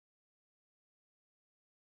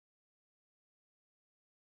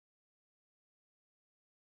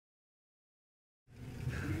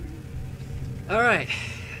Alright,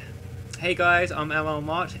 hey guys, I'm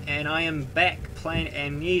Mott and I am back playing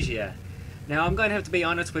Amnesia. Now I'm going to have to be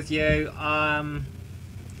honest with you,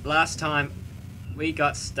 last time we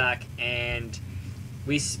got stuck and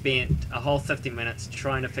we spent a whole 50 minutes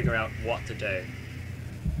trying to figure out what to do.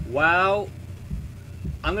 Well,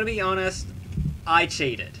 I'm going to be honest, I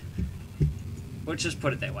cheated. We'll just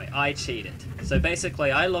put it that way, I cheated. So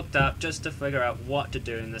basically I looked up just to figure out what to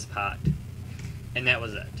do in this part. And that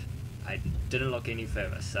was it. I didn't look any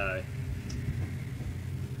further, so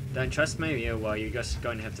don't trust me? Yeah, well, you're just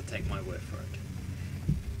going to have to take my word for it.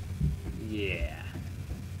 Yeah.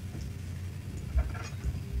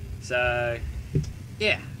 So,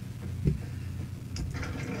 yeah.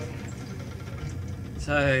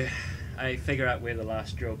 So, I figure out where the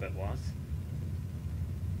last drill bit was.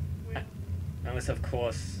 Unless, of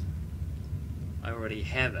course, I already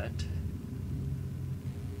have it.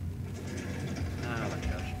 Oh my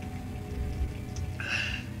gosh.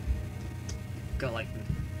 Got like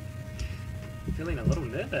feeling a little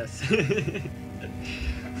nervous.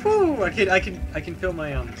 Whew, I can feel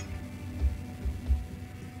my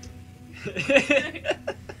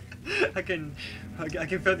I can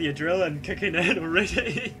feel the adrenaline kicking in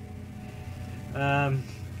already.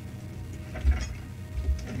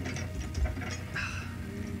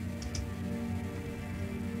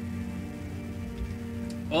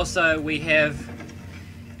 Also, we have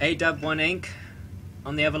A-Dub1 Inc.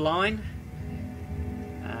 on the other line.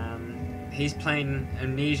 He's playing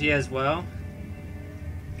Amnesia as well.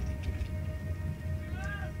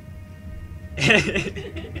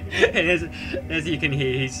 And as you can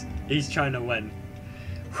hear, he's trying to win.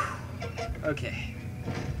 Okay.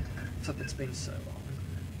 Flip, it's been so long.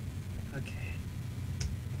 Okay.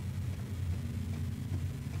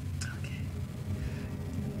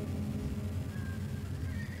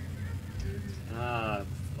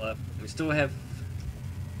 Well, we still have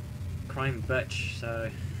Crime Bitch, so...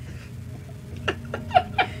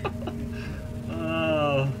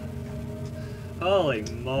 Oh, holy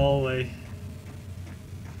moly.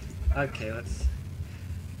 Okay, let's...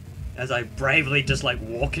 As I bravely just like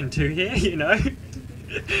walk into here, you know?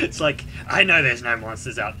 It's like, I know there's no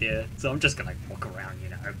monsters out there, so I'm just gonna walk around, you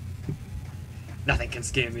know? Nothing can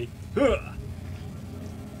scare me.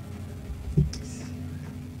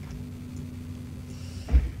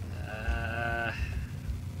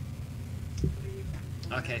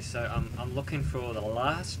 Okay, so I'm looking for the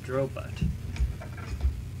last drill bit.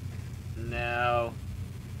 Now,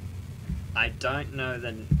 I don't know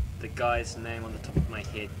the guy's name on the top of my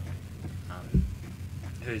head,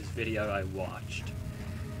 whose video I watched.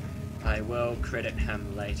 I will credit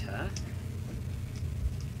him later.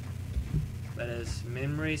 But as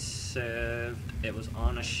memory served, it was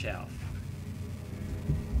on a shelf.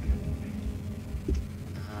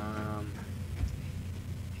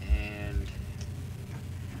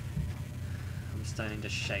 Starting to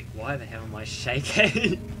shake. Why the hell am I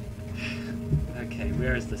shaking? Okay,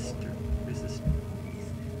 where is this? Where's this?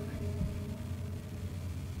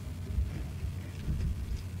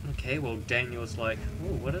 Okay, well Daniel's like,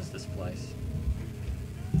 oh, what is this place?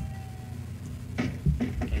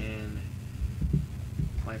 And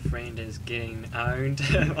my friend is getting owned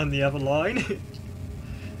on the other line.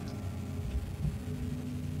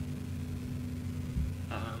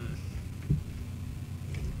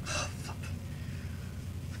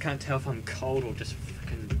 Can't tell if I'm cold or just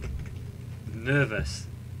freaking nervous.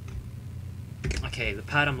 Okay, the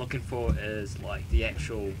part I'm looking for is like the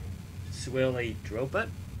actual swirly drill bit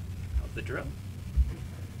of the drill.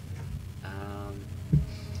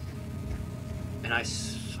 And it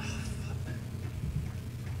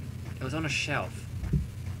was on a shelf.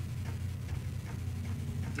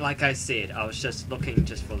 Like I said, I was just looking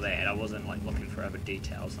just for that. I wasn't like looking for other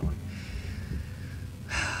details on.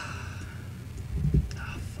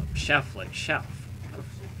 Shelf, like shelf.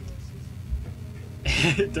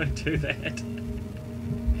 Don't do that.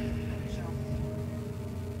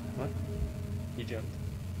 What? You jumped?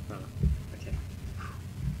 Oh, okay.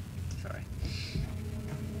 Sorry.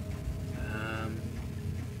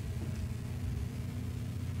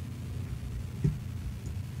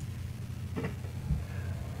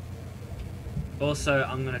 Also,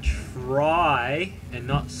 I'm gonna try and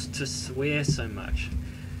not to swear so much.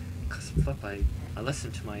 Cause flip, I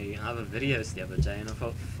listened to my other videos the other day and I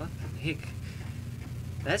thought, flippin' heck,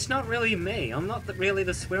 that's not really me. I'm not really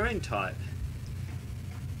the swearing type.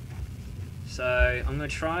 So I'm gonna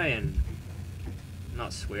try and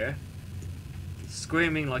not swear.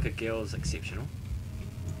 Screaming like a girl is exceptional.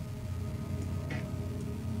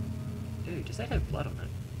 Dude, does that have blood on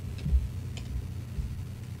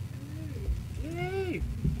it? Yay!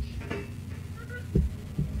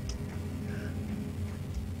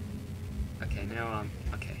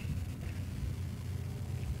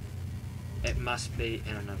 It must be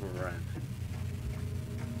in another room.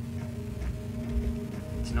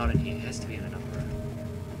 It's not in here. It has to be in another room.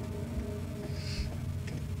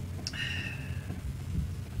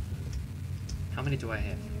 How many do I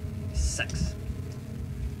have? 6.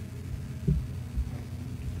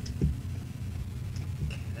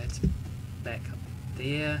 Okay, that's back up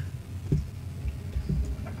there.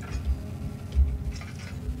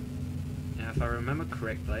 Now, if I remember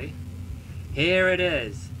correctly, here it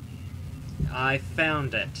is. I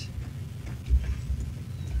found it.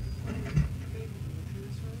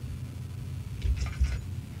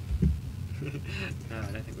 No,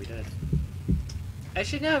 I don't think we did.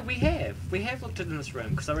 Actually, no, we have. We have looked in this room,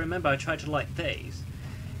 because I remember I tried to light these.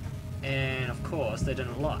 And, of course, they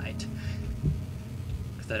didn't light.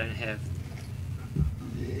 Because they don't have...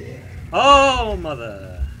 Oh,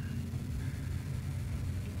 mother!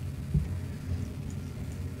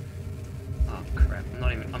 Oh, crap.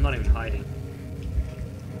 I'm not even hiding.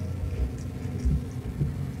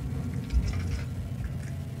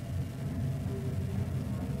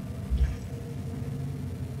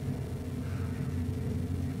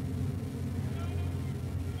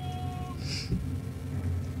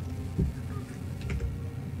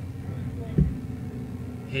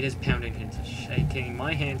 Head is pounding, hands are shaking.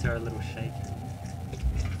 My hands are a little shaky.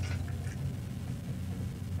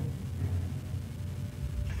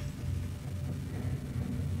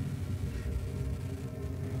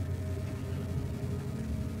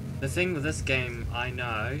 The thing with this game, I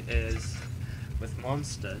know, is with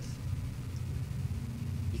monsters,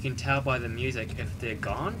 you can tell by the music if they're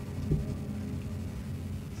gone.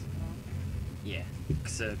 Yeah,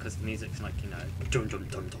 because the music's like, you know, dum dum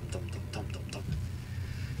dum dum dum dum dum dum dum.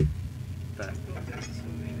 But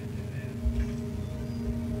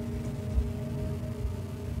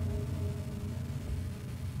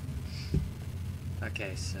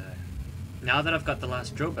okay, so now that I've got the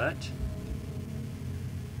last drill bit,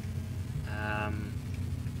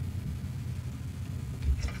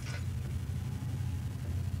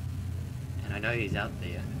 and I know he's out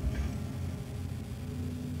there,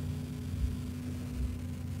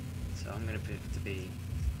 so I'm gonna put it to be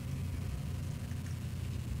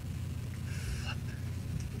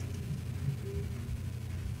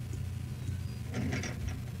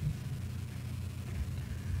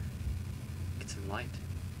light.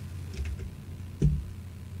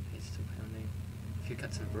 He's still pounding. A few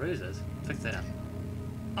cuts and bruises. Fix that up.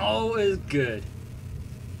 Oh, is good.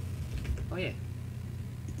 Oh yeah.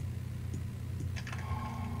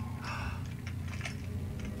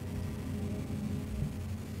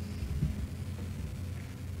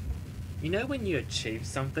 You know when you achieve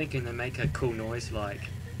something and they make a cool noise like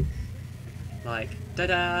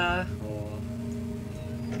da-da, or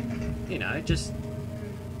you know, just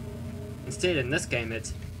instead in this game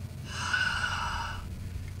it's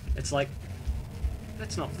like,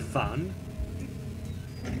 that's not fun.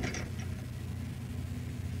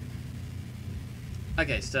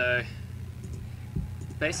 Okay, so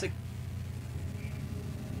basically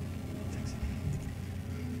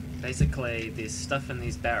there's stuff in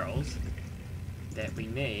these barrels that we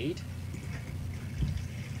need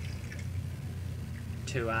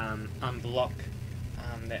to unblock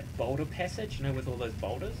that boulder passage, you know, with all those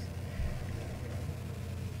boulders.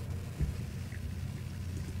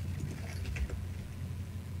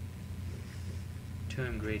 Two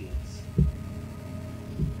ingredients.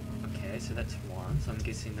 Okay, so that's one, so I'm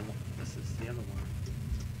guessing this is the other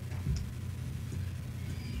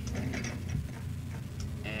one.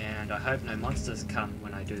 And I hope no monsters come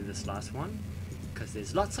when I do this last one, because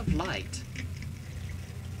there's lots of light.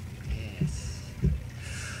 Yes.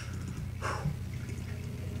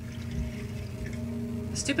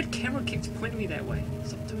 The stupid camera keeps pointing me that way.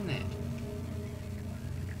 Stop doing that.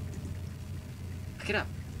 Pick it up.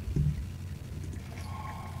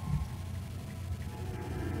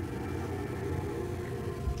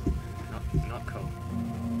 Not cool.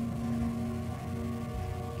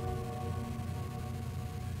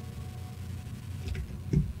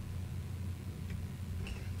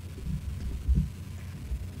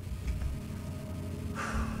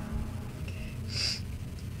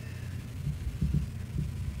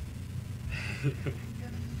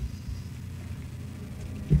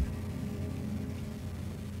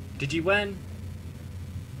 Did you win?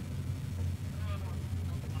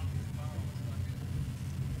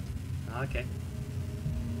 Okay.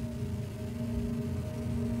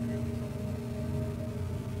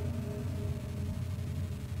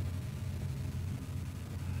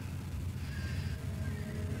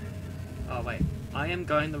 Oh wait, I am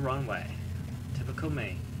going the wrong way. Typical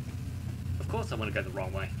me. Of course I want to go the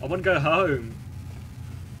wrong way. I want to go home.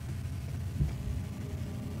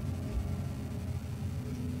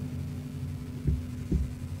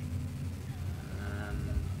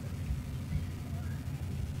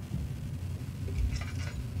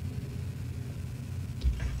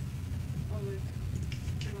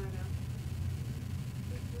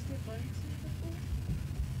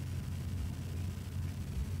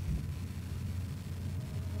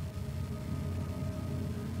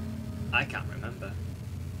 I can't remember.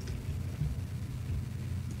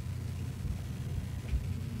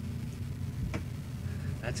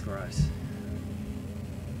 That's gross.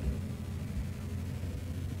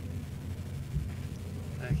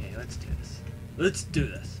 Okay, let's do this. Let's do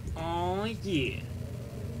this. Oh yeah.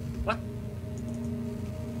 What?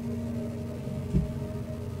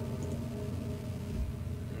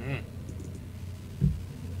 Yeah.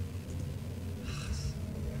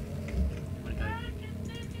 Wanna go?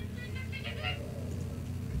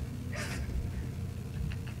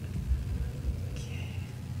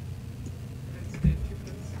 Okay.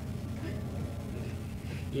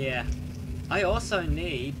 Yeah. I also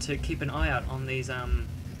need to keep an eye out on these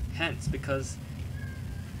hints because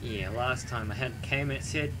yeah, last time a hint came and it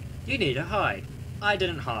said, you need to hide. I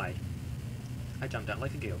didn't hide. I jumped out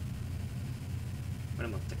like a gill. When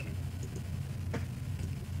I'm off the king.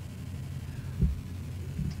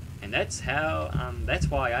 And that's how, that's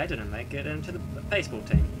why I didn't make it into the baseball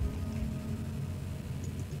team.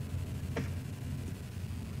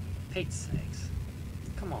 Pete's sakes.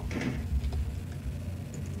 Come on.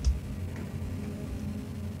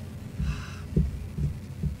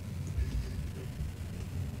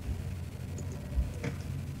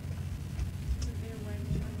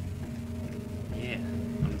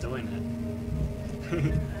 Doing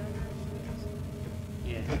it.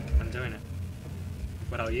 Yeah, I'm doing it.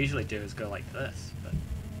 What I'll usually do is go like this, but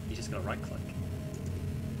you just gotta right click.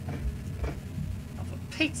 Oh, for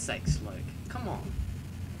Pete's sakes, Luke. Come on.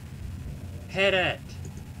 Hit it.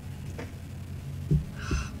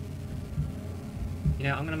 You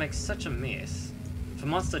know, I'm gonna make such a mess. If a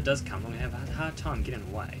monster does come, I'm gonna have a hard time getting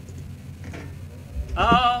away.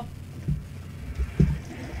 Oh!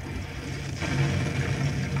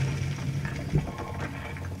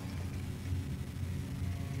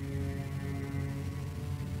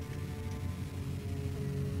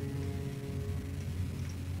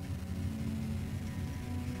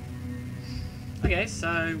 Okay,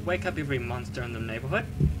 so wake up every monster in the neighborhood.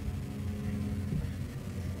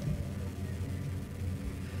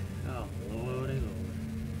 Oh, lordy lord.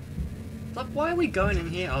 Look, why are we going in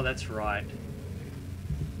here? Oh, that's right.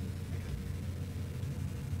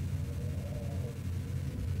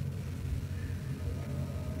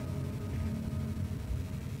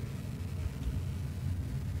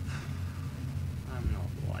 I'm not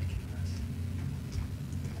liking this.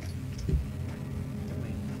 I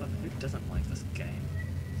mean, look, who doesn't like this game?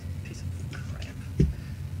 It's a piece of crap.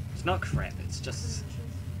 It's not crap, it's just...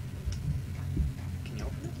 Can you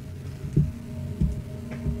open it?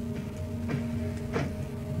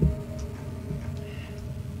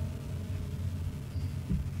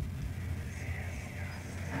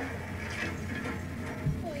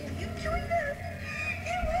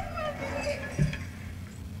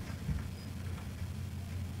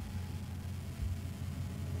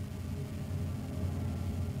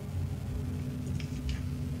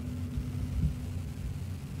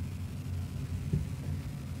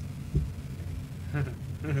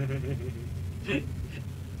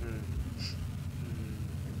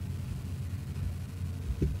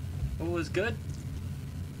 All was good.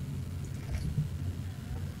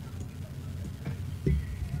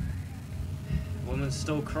 Woman's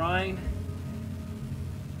still crying.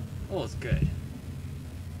 All's good.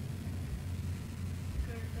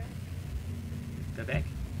 Go back.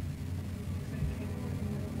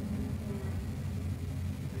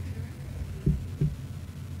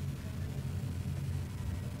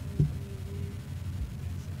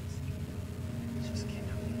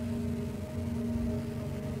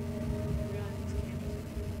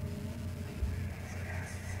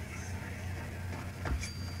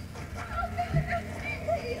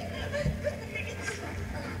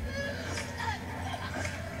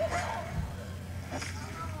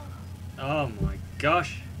 Oh my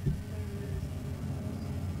gosh.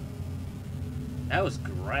 That was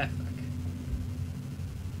graphic.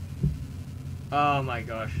 Oh my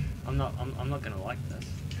gosh. I'm not gonna like this.